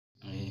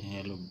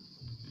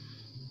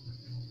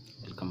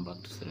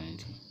back to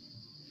Serenity,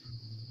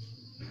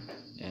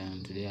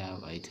 and today I have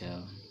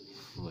Itel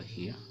over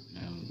here.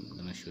 I'm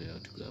gonna show you how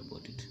to go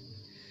about it,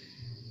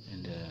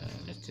 and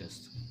let's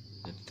just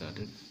get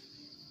started.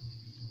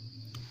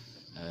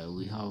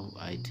 We have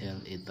Itel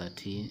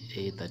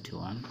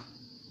A31,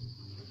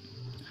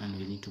 and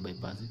we need to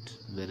bypass it.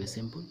 Very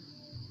simple.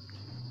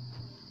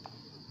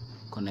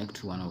 Connect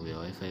to one of your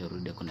Wi-Fi.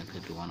 Already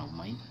connected to one of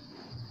mine,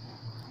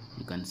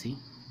 you can see,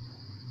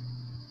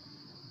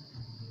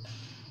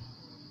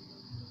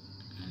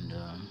 and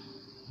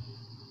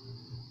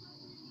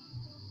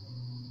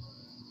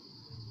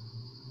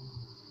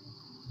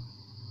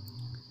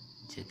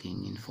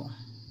checking info.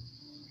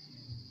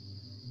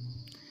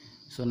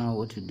 So now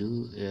what to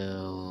do,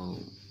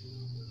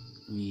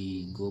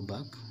 we go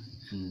back,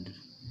 and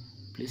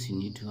please you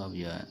need to have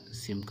your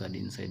SIM card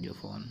inside your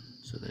phone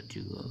so that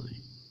you go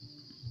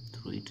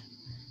through it.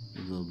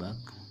 You go back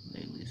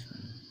like this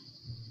one,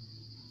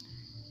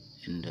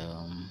 and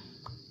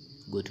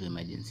go to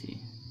emergency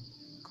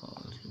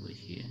calls over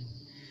here,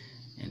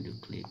 and you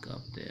click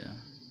up there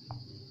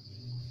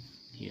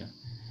here,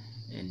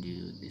 and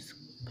you this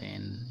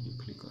pen, you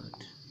click on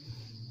it.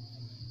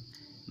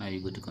 Now you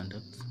go to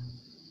contacts,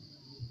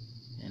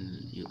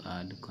 and you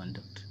add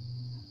contact.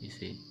 You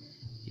see,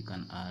 you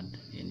can add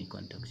any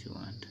contact you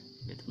want.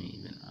 Let me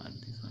even add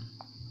this one,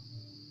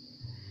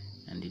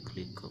 and you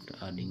click after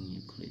adding,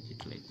 you click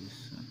it like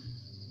this one,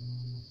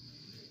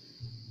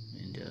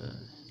 and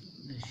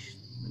let's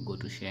go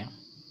to share.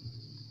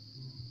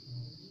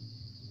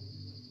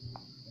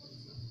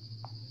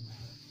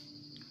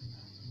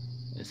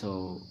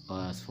 So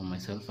as for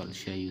myself, I'll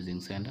share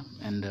using sender,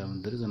 and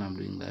the reason I'm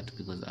doing that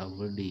because I've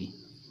already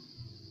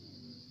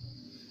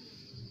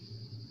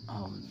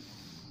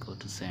go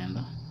to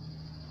sender,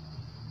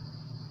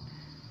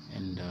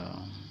 and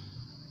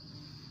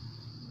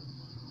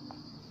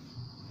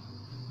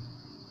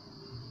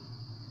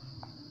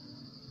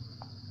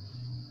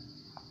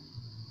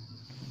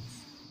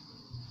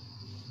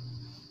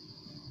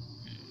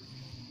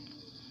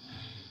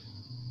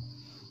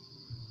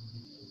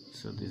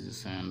so this is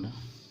sender.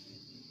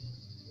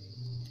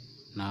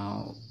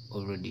 Now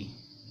already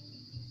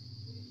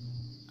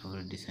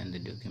sent the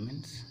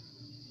documents.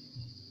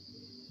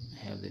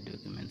 I have the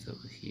documents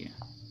over here.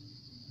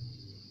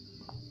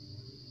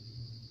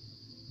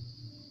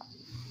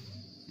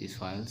 These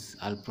files,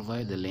 I'll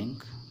provide the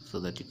link so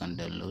that you can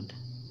download,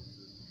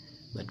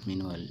 but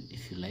meanwhile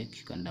if you like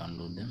you can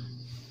download them.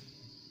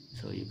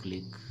 So you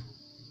click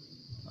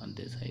on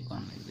this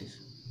icon like this,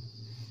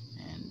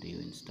 and you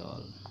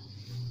install.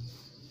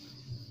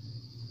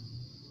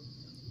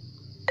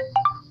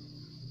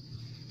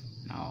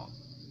 Now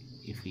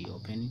if we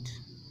open it,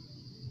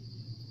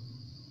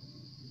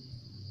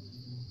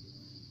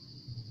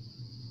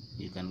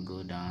 you can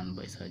go down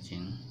by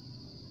searching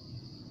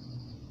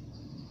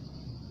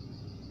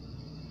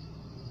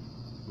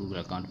Google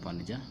Account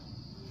Manager.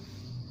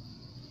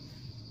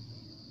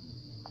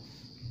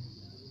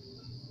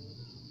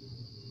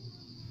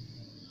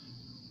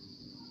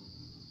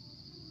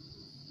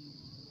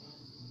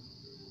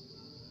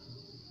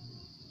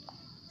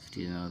 If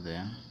it is not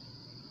there,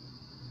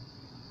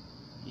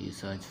 you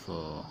search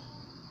for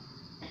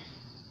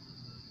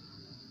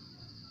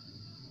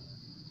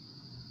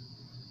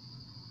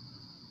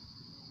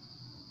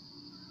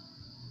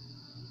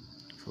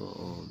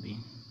OOB.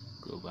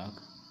 Go back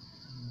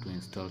to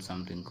install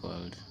something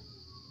called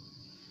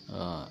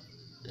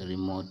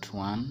Remote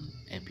One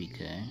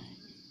APK.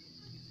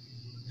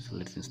 So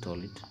let's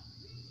install it.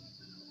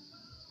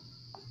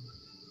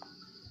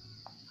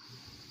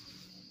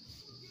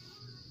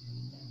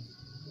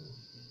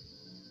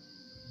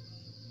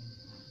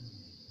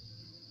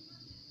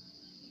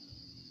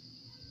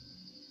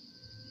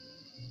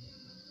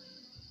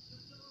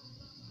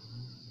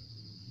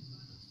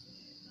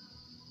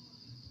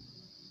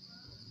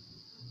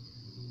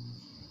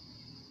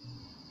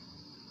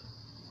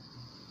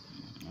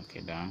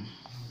 Okay, done.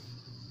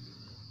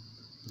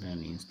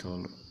 Then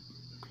install,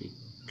 quick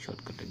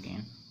shortcut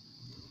again.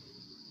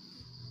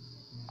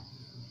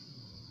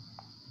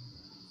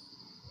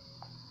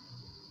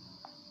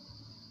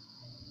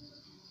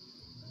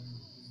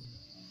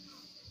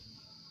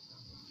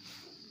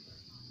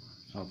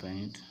 Open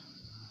it.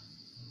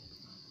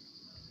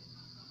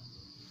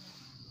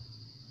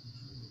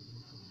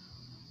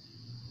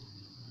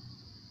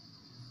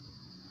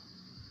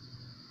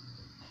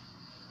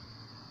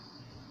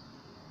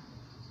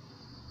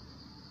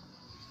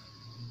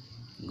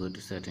 Go to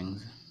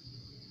settings.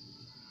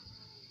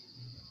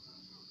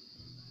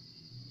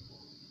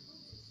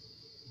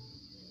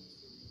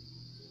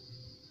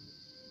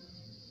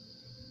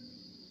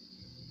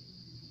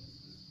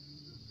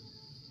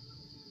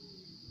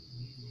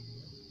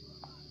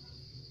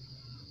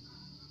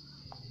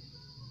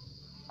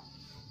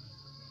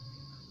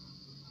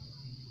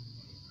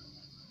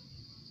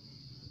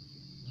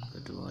 Go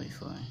to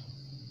Wi-Fi.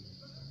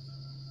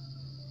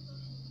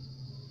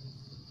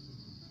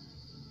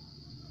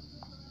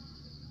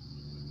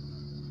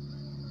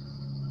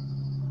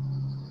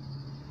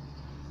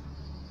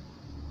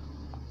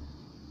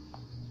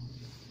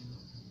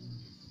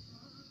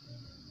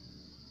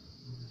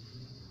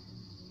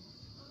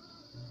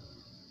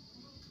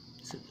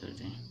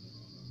 security.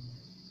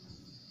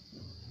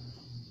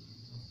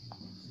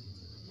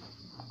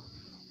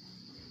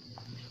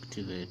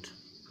 Activate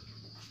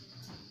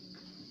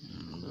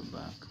and go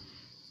back.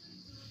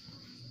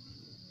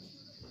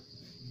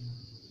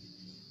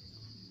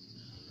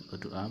 Go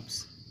to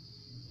apps.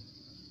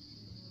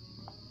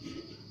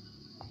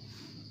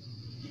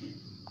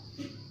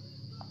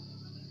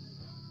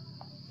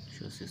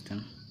 Show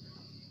system.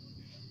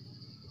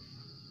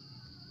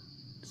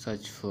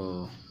 Search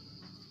for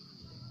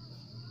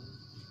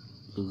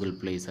Google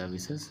Play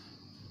services.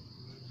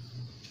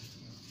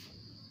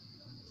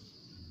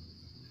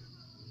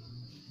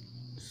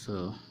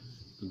 So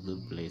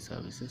Google Play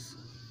services,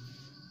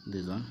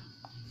 this one,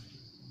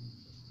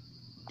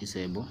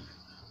 disable,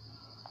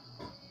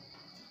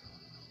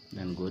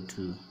 then go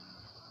to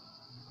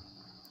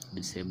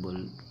disable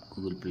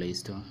Google Play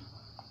Store,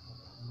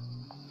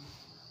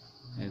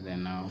 and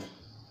then now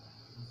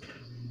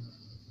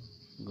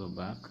go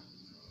back.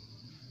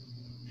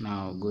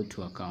 Now go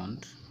to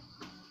account,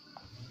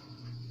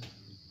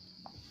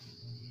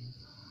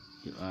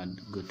 you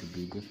go to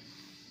Google,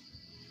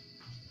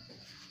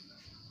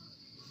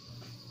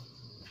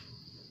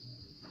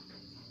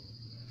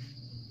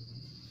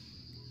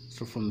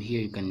 so from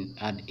here you can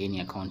add any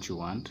account you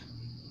want.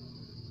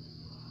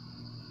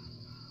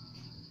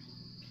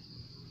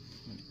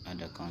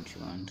 Add account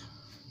you want,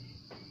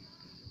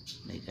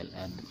 like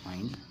I'll add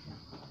mine,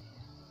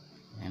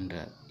 and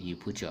you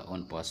put your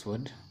own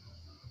password.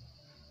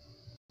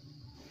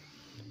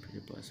 Put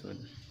your password.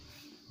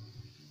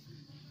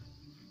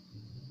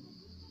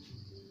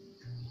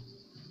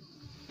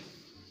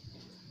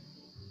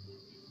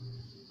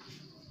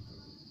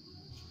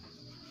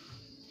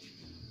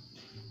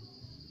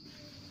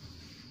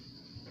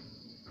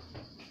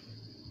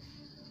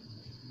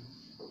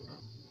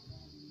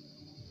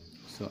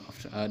 So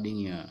after adding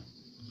your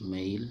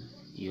mail,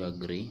 you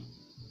agree.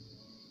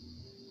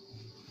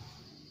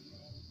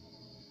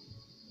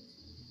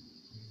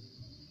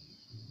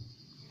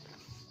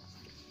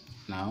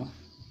 Now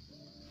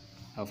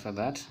after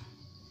that,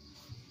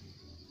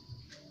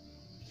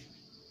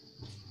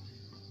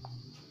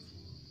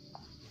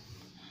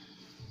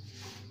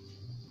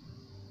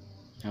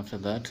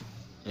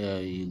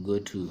 you go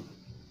to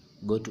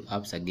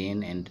apps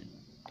again, and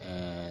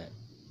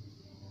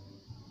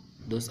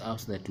those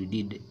apps that we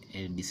did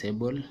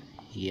disable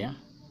here,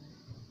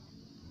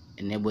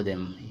 enable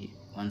them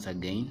once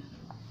again.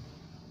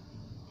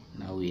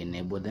 Now we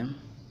enable them,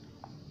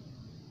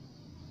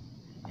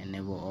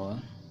 enable all.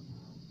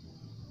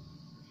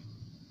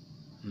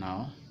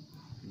 Now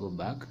go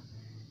back,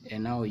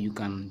 and now you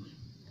can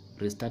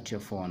restart your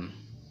phone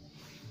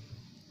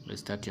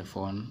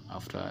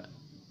after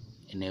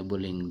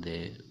enabling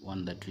the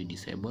one that we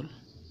disable.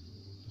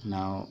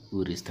 Now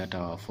we restart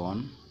our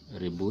phone,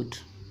 reboot.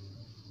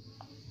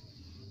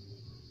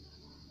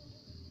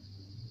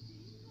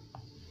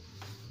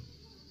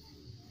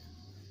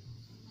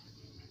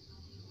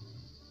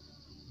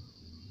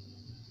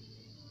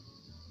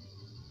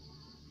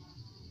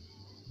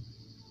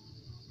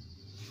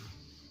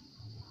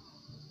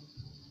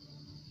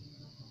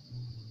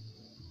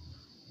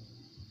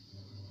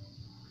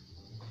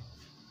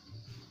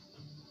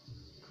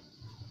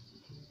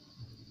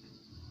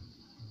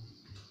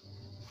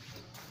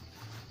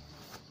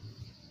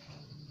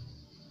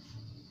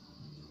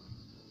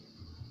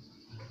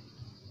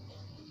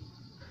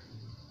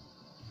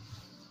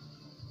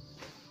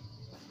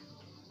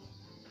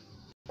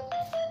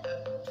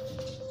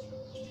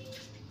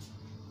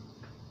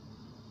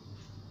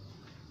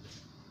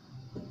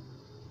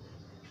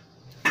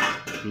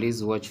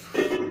 Please watch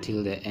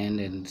till the end,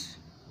 and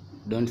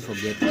don't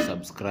forget to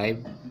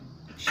subscribe,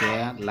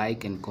 share,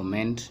 like and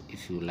comment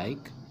if you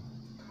like.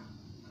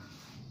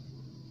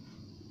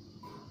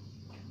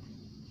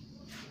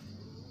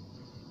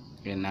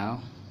 And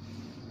now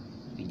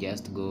we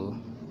just go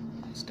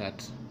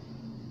start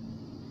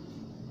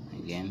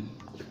again,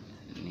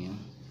 new.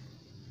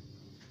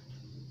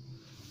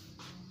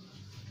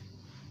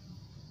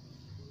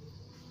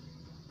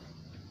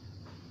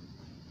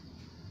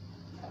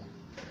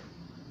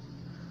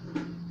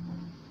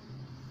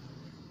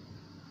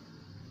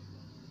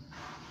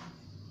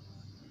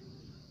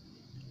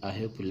 I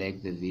hope you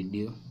like the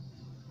video,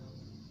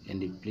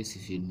 and please,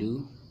 if you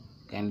do,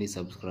 kindly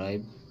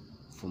subscribe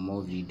for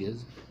more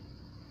videos.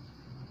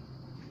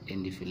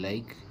 And if you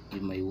like, you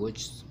might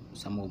watch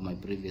some of my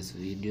previous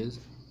videos.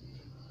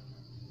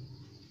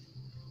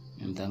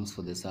 And thanks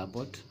for the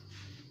support.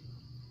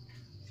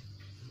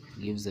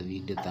 Give the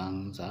video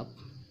thumbs up.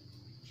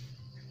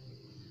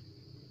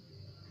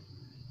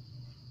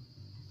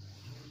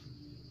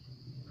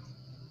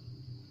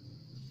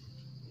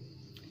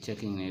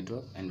 Checking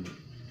network and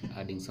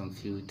adding some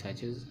few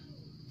touches.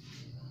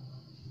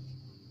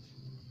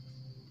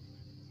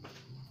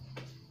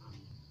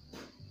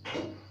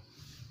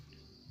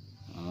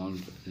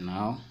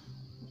 Now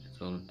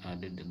it's all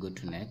added. Go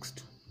to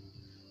next.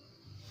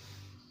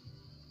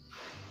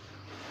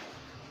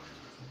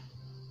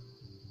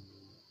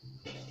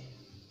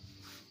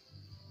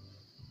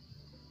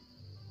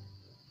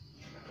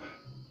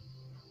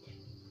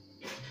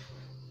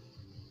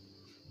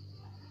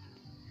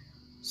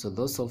 So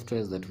those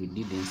softwares that we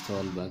did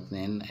install back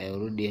then, I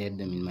already had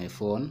them in my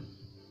phone,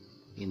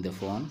 in the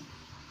phone,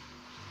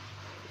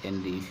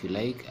 and if you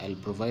like, I'll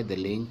provide the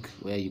link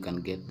where you can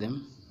get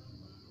them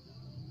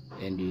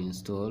and you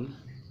install.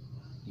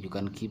 You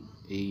can keep,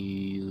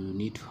 you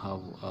need to have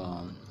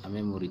a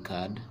memory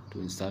card to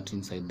insert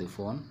inside the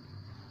phone,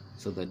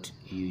 so that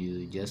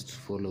you just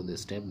follow the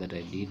step that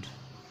I did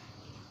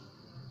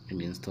and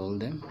install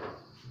them.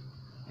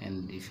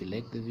 And if you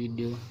like the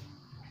video,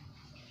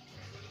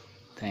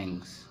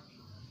 thanks.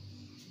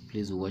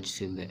 Please watch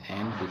till the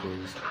end,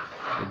 because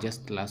the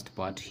just last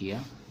part here,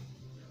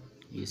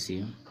 you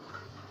see,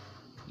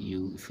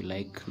 you, if you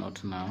like,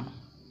 not now,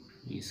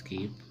 you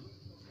skip,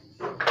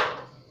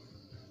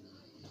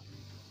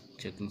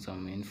 checking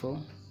some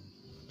info,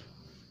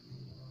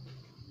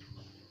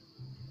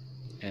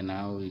 and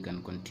now we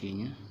can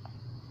continue.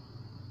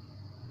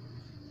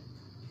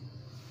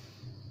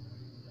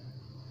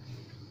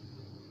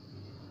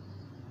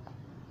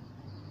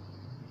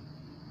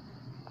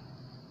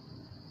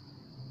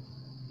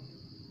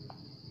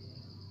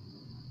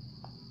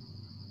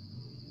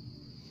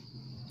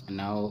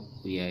 Now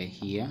we are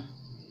here,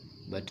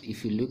 but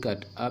if you look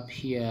at up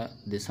here,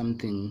 there's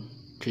something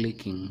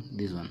clicking,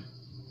 this one,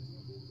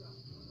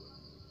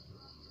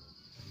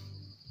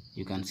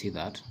 you can see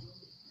that.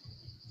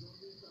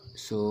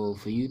 So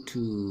for you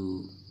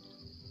to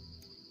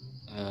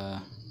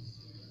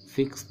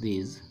fix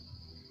this,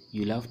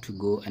 you'll have to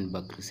go and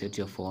back reset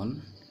your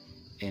phone,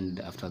 and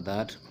after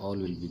that all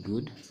will be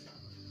good.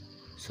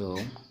 So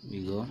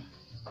we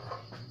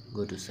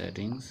go to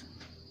settings.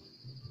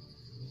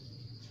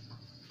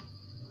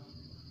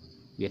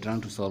 We are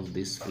trying to solve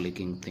this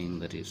flicking thing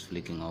that is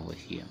flicking over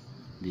here,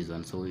 this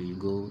one. So you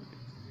go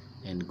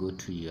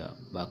to your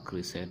back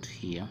reset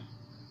here.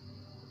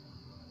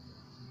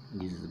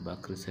 This is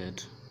back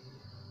reset.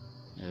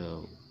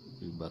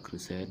 We back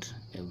reset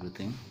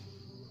everything.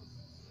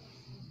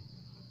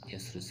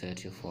 Just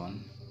reset your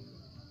phone.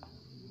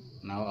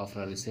 Now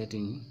after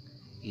resetting,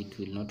 it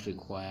will not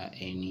require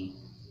any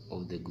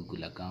of the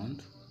Google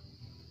account.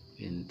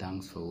 And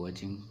thanks for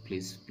watching.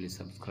 Please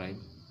subscribe.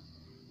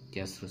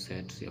 Just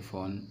reset your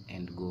phone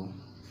and go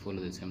follow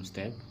the same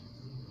step,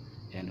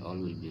 and all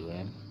will be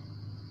well.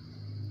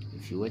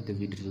 If you watch the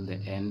video till the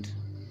end,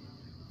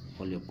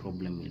 all your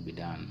problem will be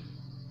done.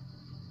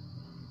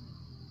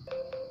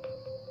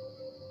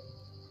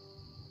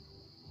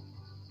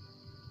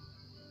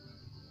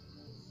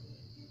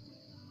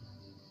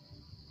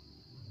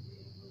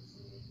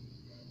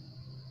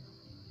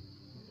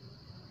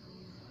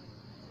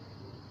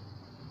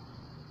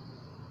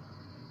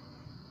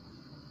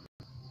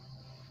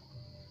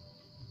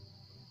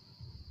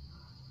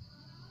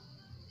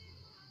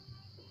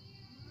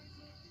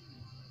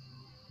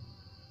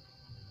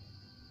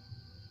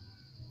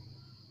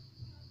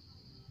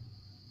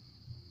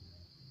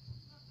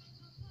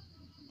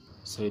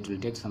 So it will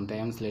take some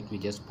time. Let me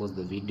just pause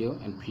the video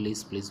and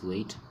please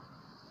wait.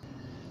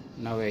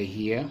 Now we're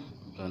here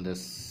on the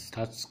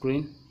start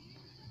screen.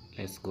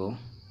 Let's go.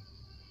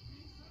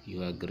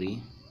 You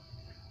agree?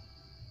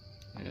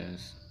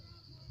 Yes.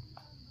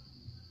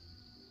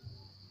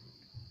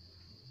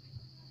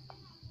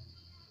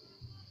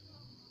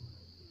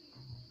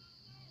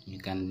 You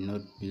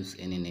cannot use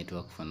any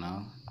network for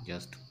now.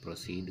 Just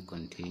proceed,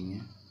 continue.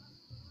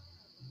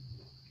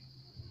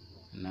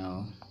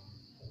 Now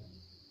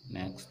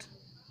next.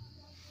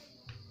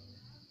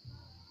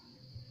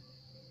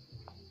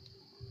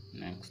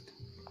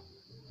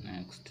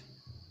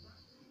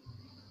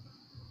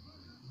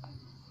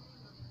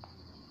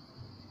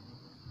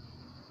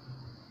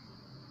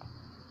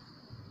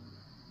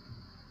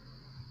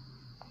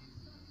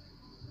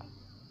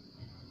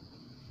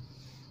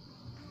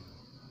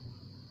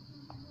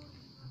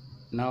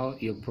 Now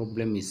your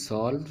problem is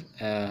solved.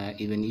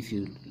 Even if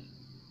you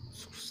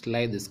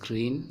slide the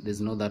screen, there's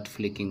no that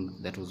flicking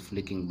that was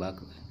flicking back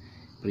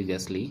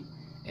previously,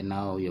 and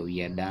now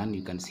we are done.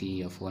 You can see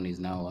your phone is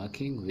now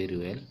working very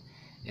well.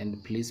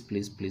 And please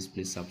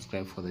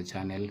subscribe for the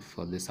channel,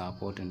 for the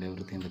support and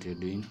everything that you're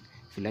doing.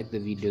 If you like the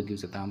video, give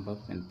us a thumb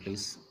up, and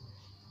please,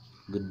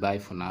 goodbye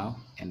for now,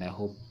 and I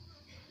hope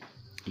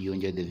you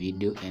enjoyed the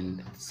video,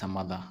 and some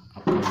other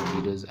upcoming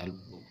videos I'll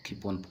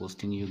keep on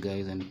posting you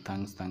guys. And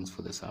thanks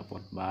for the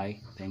support. Bye.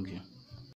 Thank you.